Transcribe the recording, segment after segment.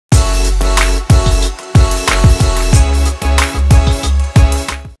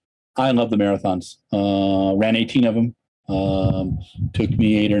I love the marathons. Ran 18 of them. Took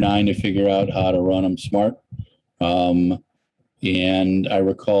me 8 or 9 to figure out how to run them smart. Um, and I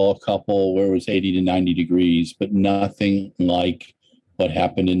recall a couple where it was 80 to 90 degrees, but nothing like what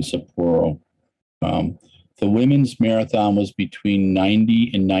happened in Sapporo. Um, the women's marathon was between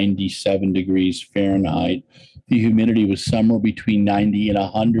 90 and 97 degrees Fahrenheit. The humidity was somewhere between 90 and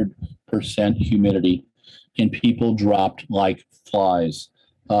 100% humidity, and people dropped like flies.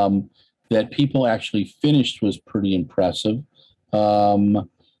 That people actually finished was pretty impressive. And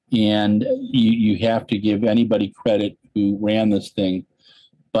you have to give anybody credit who ran this thing.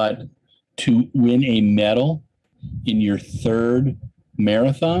 But to win a medal in your third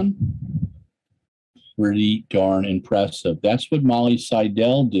marathon, pretty darn impressive. That's what Molly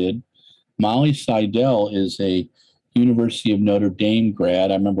Seidel did. Molly Seidel is a University of Notre Dame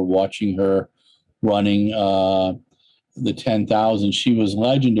grad. I remember watching her running the 10,000. She was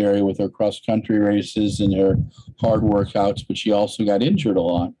legendary with her cross country races and her hard workouts, but she also got injured a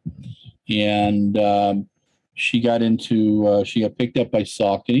lot. And she got picked up by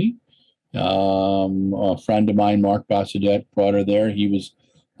Saucony. A friend of mine, Mark Bassadet, brought her there. He was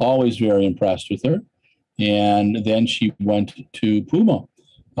always very impressed with her. And then she went to Puma.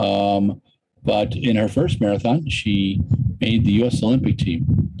 But in her first marathon, she made the U.S. Olympic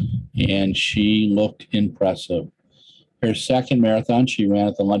team, and she looked impressive. Her second marathon, she ran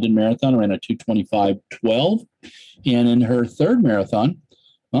at the London Marathon, ran a 2:25:12. And in her third marathon,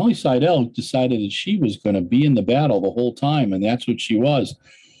 Molly Seidel decided that she was going to be in the battle the whole time, and that's what she was.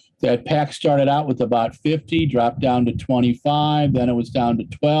 That pack started out with about 50, dropped down to 25, then it was down to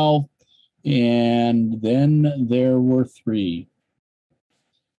 12, and then there were 3.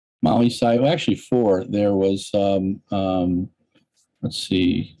 Molly Seidel, actually 4. There was, let's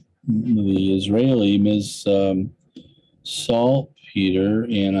see, the Israeli, Ms. Saltpeter,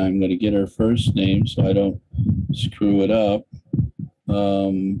 and I'm going to get her first name so I don't screw it up.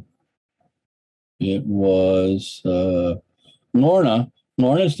 It was Lorna.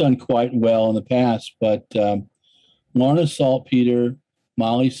 Lorna's done quite well in the past, but Lorna Saltpeter,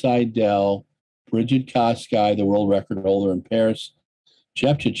 Molly Seidel, Bridget Kosgei, the world record holder in Paris,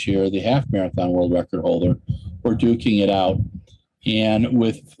 Jepchirchir, the half marathon world record holder, were duking it out. And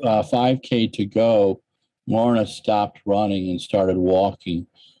with 5K to go, Lorna stopped running and started walking.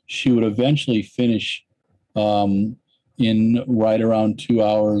 She would eventually finish in right around 2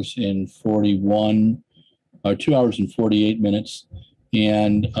 hours and 41 or 2 hours and 48 minutes.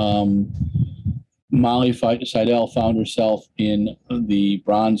 And Molly Seidel found herself in the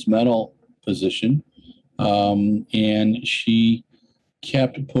bronze medal position, and she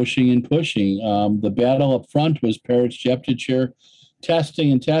kept pushing and pushing. The battle up front was Paris Jepchirchir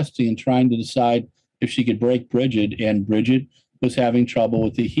testing and trying to decide if she could break Bridget, and Bridget was having trouble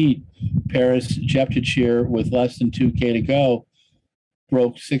with the heat. Paris Jepchirchir, with less than 2K to go,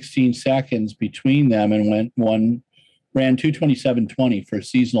 broke 16 seconds between them and ran 2:27:20 for a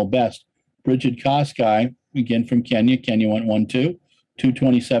seasonal best. Bridget Kosgei, again from Kenya. Kenya went 1-2,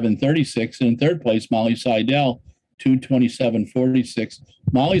 2:27:36. And in third place, Molly Seidel, 2:27:46.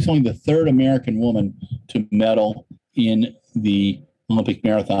 Molly's only the third American woman to medal in the Olympic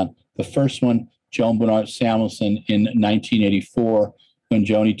marathon. The first one, Joan Bernard Samuelson, in 1984, when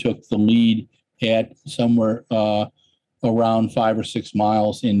Joni took the lead at somewhere around 5 or 6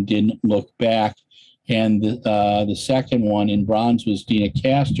 miles and didn't look back. And the second one in bronze was Dina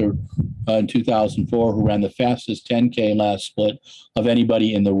Castor in 2004, who ran the fastest 10K last split of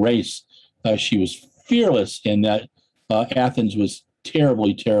anybody in the race. She was fearless in that. Athens was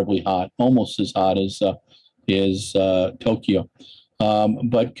terribly, terribly hot, almost as hot as Tokyo.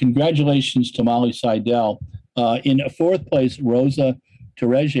 But congratulations to Molly Seidel. In fourth place, Rosa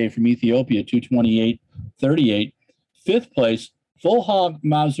Tereje from Ethiopia, 2:28:38. Fifth place, Volha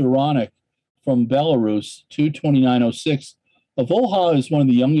Mazuranik from Belarus, 2:29:06. Volha is one of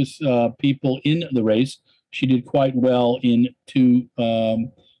the youngest people in the race. She did quite well in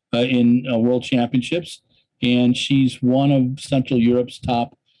World Championships, and she's one of Central Europe's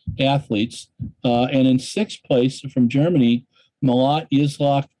top athletes. And in sixth place from Germany, Malat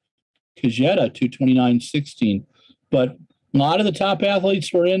Islak Kajeta, 2:29:16. But a lot of the top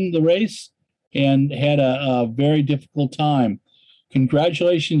athletes were in the race and had a very difficult time.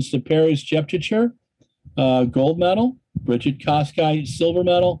 Congratulations to Paris Jepchirchir, gold medal, Bridget Kosgei, silver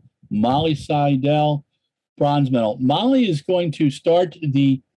medal, Molly Seidel, bronze medal. Molly is going to start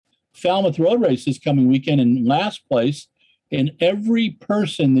the Falmouth Road Race this coming weekend in last place, and every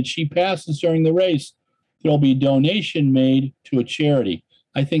person that she passes during the race, there'll be a donation made to a charity.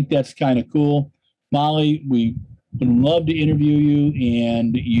 I think that's kind of cool. Molly, we Would love to interview you,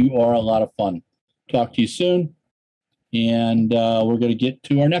 and you are a lot of fun. Talk to you soon, and we're going to get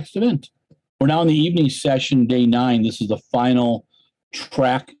to our next event. We're now in the evening session, day 9. This is the final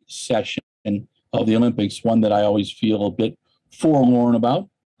track session of the Olympics, one that I always feel a bit forlorn about.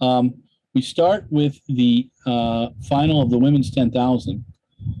 We start with the final of the women's 10,000.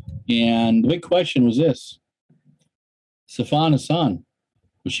 And the big question was this: Sifan Hassan,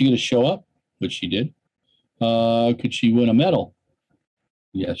 was she going to show up? Which she did. Could she win a medal?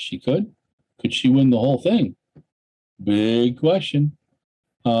 Yes, she could. Could she win the whole thing? Big question.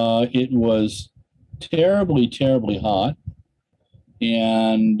 It was terribly, terribly hot,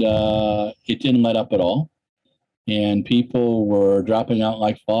 and it didn't let up at all. And people were dropping out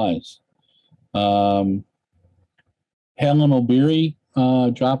like flies. Helen Obiri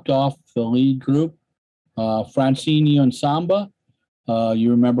dropped off the lead group. Francine Onsamba,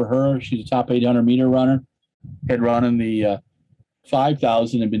 you remember her? She's a top 800-meter runner. Had run in the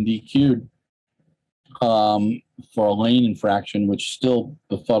 5,000 and been DQ'd for a lane infraction, which still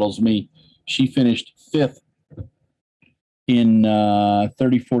befuddles me. She finished 5th in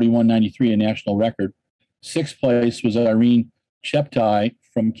 30:41.93, a national record. 6th place was Irene Cheptai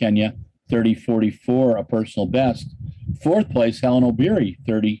from Kenya, 30:44, a personal best. 4th place, Helen Obiri,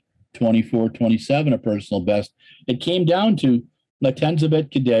 30:24.27, a personal best. It came down to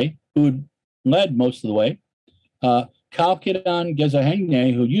Latenzabet Kadej, who had led most of the way, Kalkidan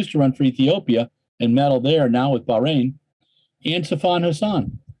Gezahegne, who used to run for Ethiopia and medal there, now with Bahrain, and Sifan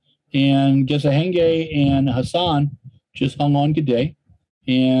Hassan. And Gezahegne and Hassan just hung on Kadej.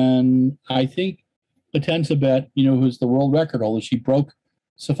 And I think Latenzabet, who's the world record holder, she broke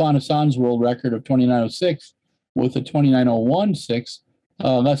Sifan Hassan's world record of 29:06 with a 29:01.6,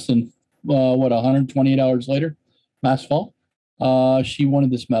 less than, 128 hours later, last fall. She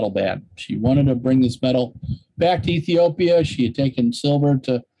wanted this medal bad. She wanted to bring this medal back to Ethiopia. She had taken silver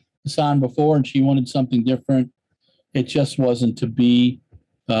to Hassan before, and she wanted something different. It just wasn't to be.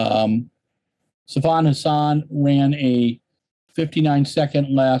 Sifan Hassan ran a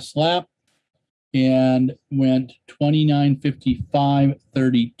 59-second last lap and went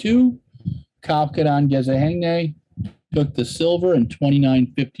 29:55.32. Kalkidan Gezahegne took the silver in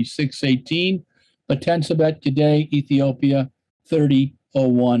 29:56.18. Latenzabet Kadej, Ethiopia,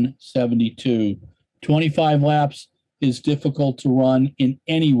 30:01.72. 25 laps is difficult to run in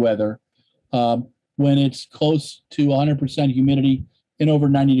any weather. When it's close to 100% humidity and over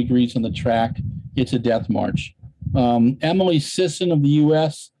 90 degrees on the track, it's a death march. Emily Sisson of the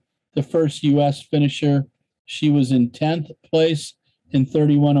U.S., the first U.S. finisher, she was in 10th place in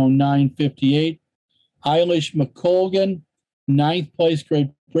 31:09.58. Eilish McColgan, 9th place,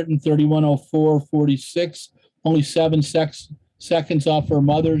 Great Britain, 31:04.46, only 7 seconds off her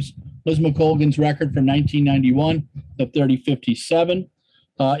mother's, Liz McColgan's record from 1991 of 30:57.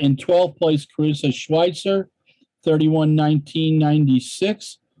 In 12th place, Carissa Schweitzer,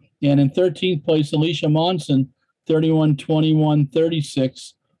 31:19.96. And in 13th place, Alicia Monson,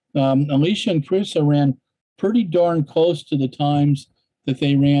 31:21.36. Alicia and Carissa ran pretty darn close to the times that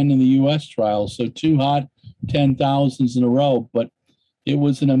they ran in the U.S. trials. So 2 hot 10,000s in a row. But it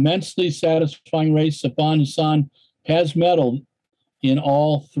was an immensely satisfying race. Sifan Hassan has medaled in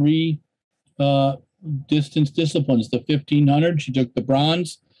all 3 distance disciplines. The 1,500, she took the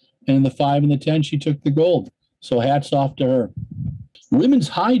bronze, and in the 5 and the 10, she took the gold. So hats off to her. Women's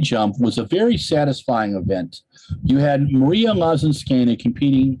high jump was a very satisfying event. You had Maria Lazinskaya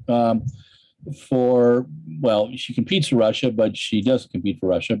competing she competes for Russia, but she doesn't compete for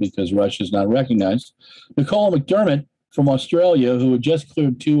Russia because Russia is not recognized. Nicole McDermott from Australia, who had just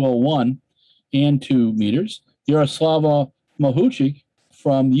cleared 2:01 and 2 meters. Yaroslava Mohuchik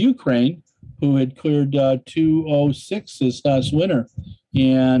from Ukraine, who had cleared 2:06 this last winter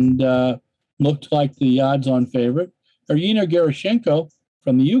and looked like the odds-on favorite. Irina Gerashenko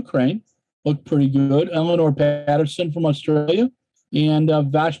from the Ukraine looked pretty good. Eleanor Patterson from Australia and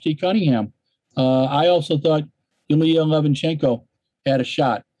Vashti Cunningham. I also thought Yulia Levinchenko had a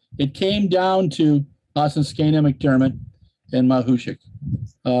shot. It came down to Lazinskaya, McDermott, and Mahushik.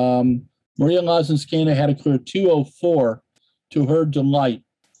 Maria Lazinskaya had to clear 2:04 to her delight,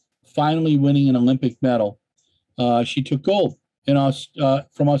 finally winning an Olympic medal. She took gold.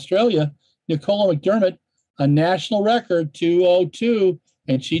 From Australia, Nicola McDermott, a national record, 2:02,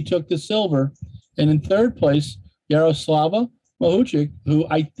 and she took the silver. And in 3rd place, Yaroslava Mohuchik, who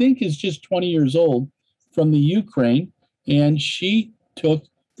I think is just 20 years old, from the Ukraine, and she took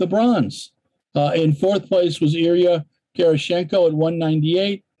the bronze. In 4th place was Irina Gerashenko at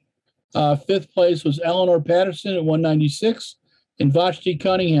 198. 5th place was Eleanor Patterson at 196, and Vashti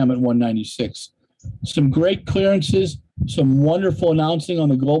Cunningham at 196. some great clearances, some wonderful announcing on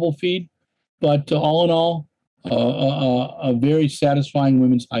the global feed, but all in all, a very satisfying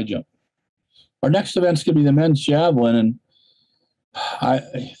women's high jump. Our next event's going to be the men's javelin, and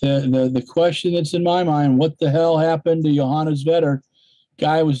the question that's in my mind: what the hell happened to Johannes Vetter?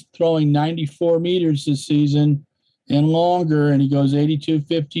 Guy was throwing 94 meters this season and longer, and he goes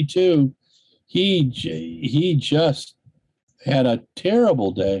 82.52. He just had a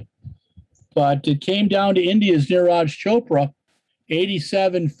terrible day. But it came down to India's Neeraj Chopra,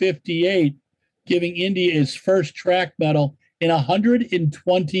 87.58, giving India its first track medal in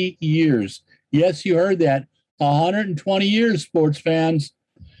 120 years. Yes, you heard that. 120 years, sports fans.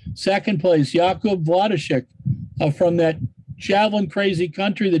 Second place, Jakub Vladyshik from that javelin crazy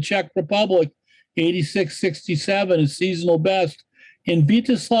country, the Czech Republic, 86.67, his seasonal best. And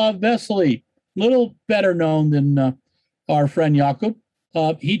Vyacheslav Vesely, little better known than our friend Jakub.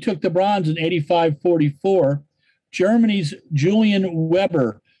 He took the bronze in 85.44. Germany's Julian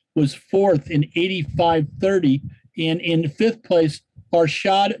Weber was fourth in 85.30. And in fifth place,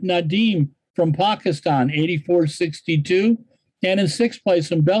 Arshad Nadim from Pakistan, 84.62. And in sixth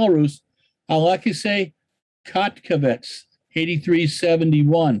place in Belarus, Alexei Kotkovets,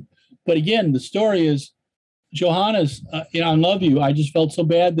 83.71. But again, the story is, Johannes, I love you. I just felt so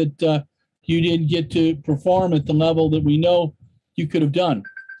bad that you didn't get to perform at the level that we know you could have done.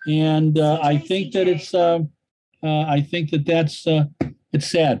 And I think that it's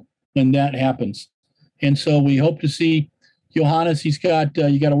sad when that happens. And so we hope to see Johannes. He's got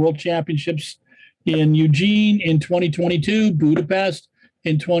you got a World Championships in Eugene in 2022, Budapest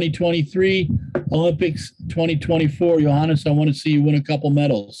in 2023, Olympics 2024. Johannes, I want to see you win a couple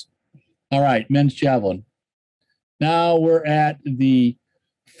medals. All right, men's javelin. Now we're at the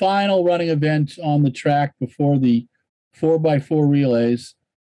final running event on the track before the 4x4 relays,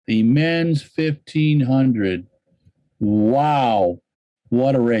 the men's 1500. Wow,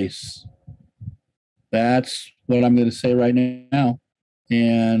 what a race. That's what I'm going to say right now,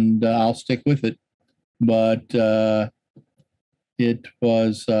 and I'll stick with it. But it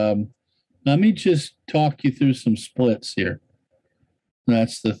was, let me just talk you through some splits here.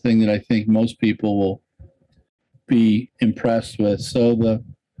 That's the thing that I think most people will be impressed with. So the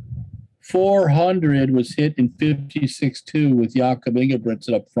 400 was hit in 56.2 with Jakob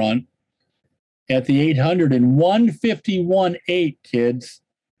Ingebrigtsen up front. At the 800 in 151.8, kids,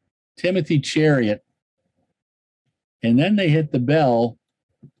 Timothy Chariot. And then they hit the bell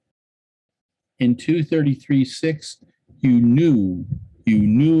in 2:33.6. You knew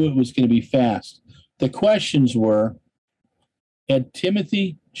it was going to be fast. The questions were, had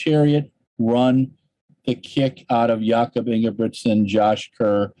Timothy Chariot run the kick out of Jakob Ingebrigtsen, Josh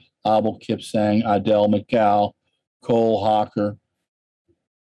Kerr, Abel Kipsang, Adel McCall, Cole Hawker?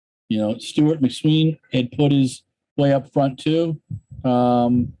 You know, Stuart McSween had put his way up front too.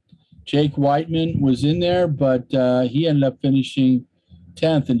 Jake Whiteman was in there, but he ended up finishing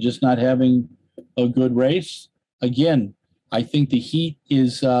 10th and just not having a good race. Again, I think the heat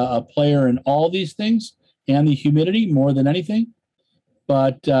is a player in all these things, and the humidity more than anything.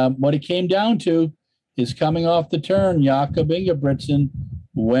 But what it came down to is coming off the turn, Jakob Ingebrigtsen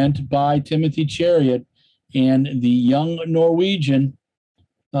went by Timothy Chariot, and the young Norwegian,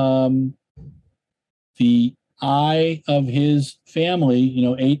 the eye of his family,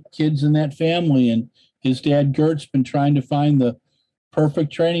 8 kids in that family, and his dad Gert's been trying to find the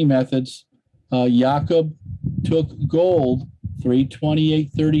perfect training methods. Jakob took gold,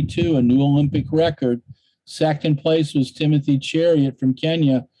 3:28.32, a new Olympic record. Second place was Timothy Chariot from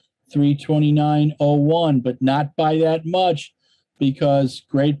Kenya, 3:29.01, but not by that much, because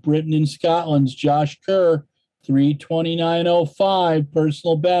Great Britain and Scotland's Josh Kerr, 3:29.05,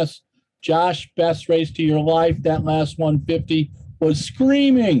 personal best. Josh, best race to your life. That last 150 was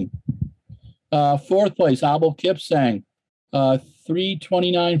screaming. Fourth place, Abel Kipsang,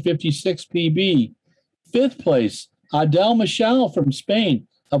 3:29.56 PB. Fifth place, Adel Michel from Spain.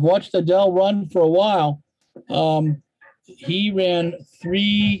 I've watched Adel run for a while. He ran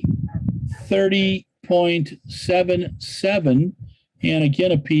 3:30.77, and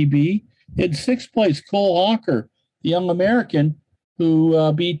again a PB. In sixth place, Cole Hawker, the young American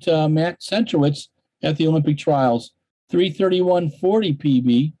who beat Matt Centrowitz at the Olympic trials, 3:31.40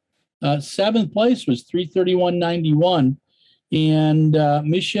 PB. Seventh place was 3:31.91. And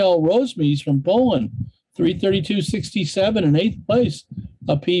Michel Rozmes from Poland, 3:32.67 in eighth place,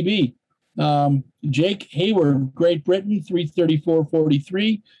 a PB. Jake Hayward, Great Britain,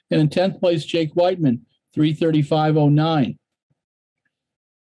 3:34.43. And in 10th place, Jake Whiteman, 3:35.09.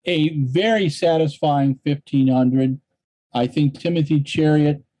 A very satisfying 1,500. I think Timothy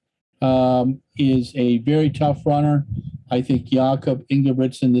Chariot is a very tough runner. I think Jakob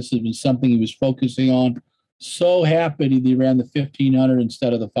Ingebrigtsen, this has been something he was focusing on. So happy that he ran the 1,500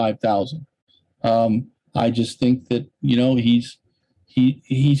 instead of the 5,000. I just think that, you know, he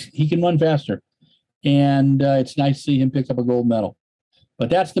can run faster. And it's nice to see him pick up a gold medal. But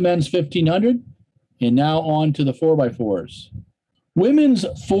that's the men's 1,500. And now on to the 4x4s. Women's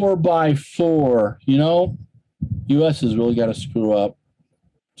 4x4, you know, U.S. has really got to screw up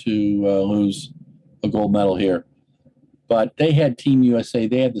to lose a gold medal here. But they had Team USA.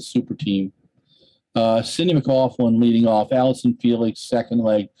 They had the super team. Cindy McLaughlin leading off, Allison Felix second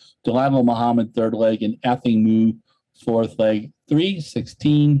leg, Delilah Muhammad third leg, and Ething Mu fourth leg.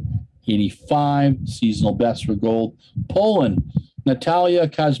 3:16:85 seasonal best for gold. Poland, Natalia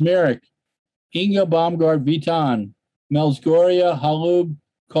Kazmarek, Inga Baumgart-Vitan, Melsgoria Halub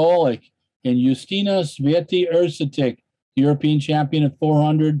Kolik, and Justina Sveti Ursatic, European champion at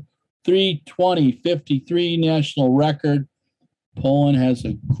 400, 3:20:53 national record. Poland has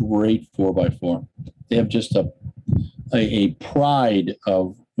a great 4x4. They have just a pride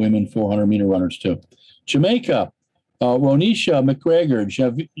of women 400-meter runners, too. Jamaica, Ronisha McGregor,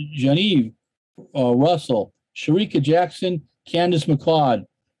 Genevieve Russell, Sharika Jackson, Candace McLeod,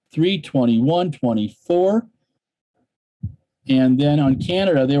 3:21:24. And then on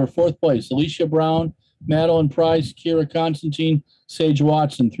Canada, they were fourth place. Alicia Brown, Madeline Price, Kira Constantine, Sage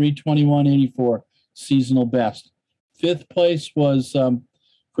Watson, 3:21:84 seasonal best. Fifth place was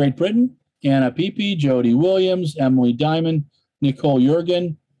Great Britain, Anna Pepe, Jody Williams, Emily Diamond, Nicole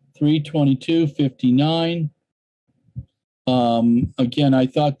Jurgen, 3:22:59. Again, I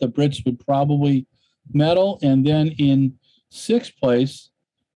thought the Brits would probably medal. And then in sixth place,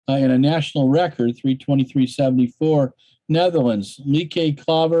 in a national record, 3:23:74, Netherlands, Lieke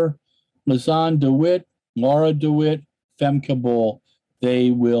Klaver, Lisanne de Wit, Laura de Wit, Femke Bol.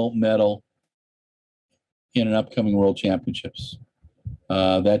 They will medal in an upcoming World Championships.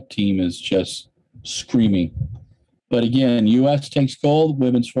 That team is just screaming. But again, U.S. takes gold,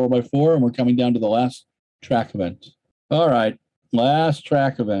 women's 4x4, and we're coming down to the last track event. All right, last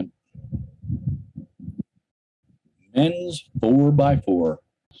track event. Men's 4x4.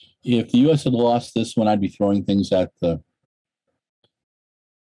 If the U.S. had lost this one, I'd be throwing things at the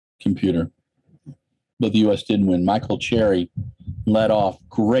computer. But the U.S. didn't win. Michael Cherry led off.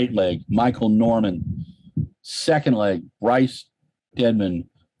 Great leg. Michael Norman. Second leg, Bryce Deadman.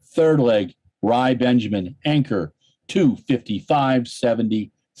 Third leg, Rye Benjamin. Anchor,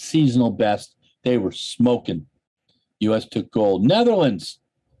 2:55:70. Seasonal best. They were smoking. U.S. took gold. Netherlands,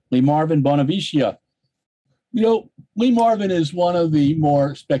 Lee Marvin Bonavicia. You know, Lee Marvin is one of the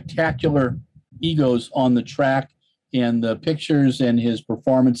more spectacular egos on the track, and the pictures and his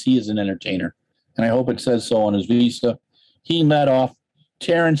performance, he is an entertainer. And I hope it says so on his visa. He led off.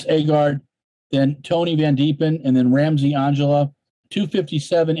 Terrence Agard, then Tony Van Diepen, and then Ramsey Angela,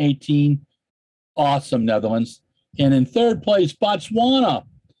 2:57:18. Awesome, Netherlands. And in third place, Botswana,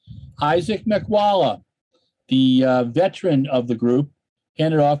 Isaac Mekwala, the veteran of the group,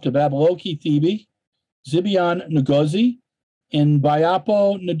 handed off to Babeloki Thibi, Zibian Ngozi, and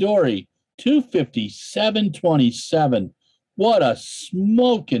Bayapo Nadori, 2:57:27. What a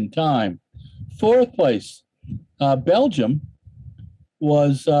smoking time. Fourth place, Belgium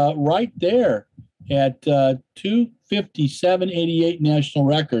was right there at 2:57:88 national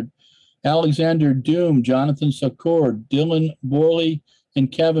record. Alexander Doom, Jonathan Sakour, Dylan Borley,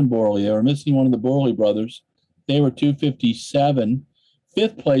 and Kevin Borley. They were missing one of the Borley brothers. They were 2:57.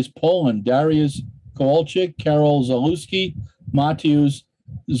 Fifth place, Poland, Dariusz Kowalczyk, Karol Zaluski, Mateusz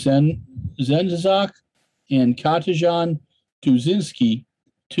Zenzak, and Katarzyna Tuzinski,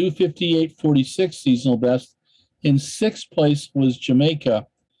 2:58:46 seasonal best. In sixth place was Jamaica,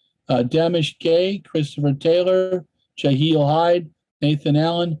 Damish Gay, Christopher Taylor, Jaheel Hyde, Nathan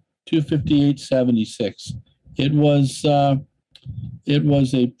Allen, 2:58:76. It was a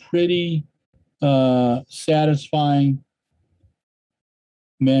pretty satisfying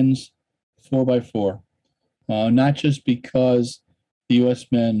men's 4x4, not just because the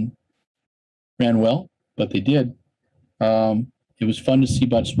U.S. men ran well, but they did. It was fun to see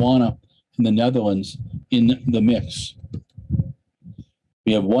Botswana and the Netherlands in the mix.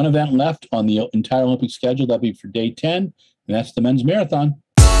 We have one event left on the entire Olympic schedule. That'll be for day 10, and that's the men's marathon.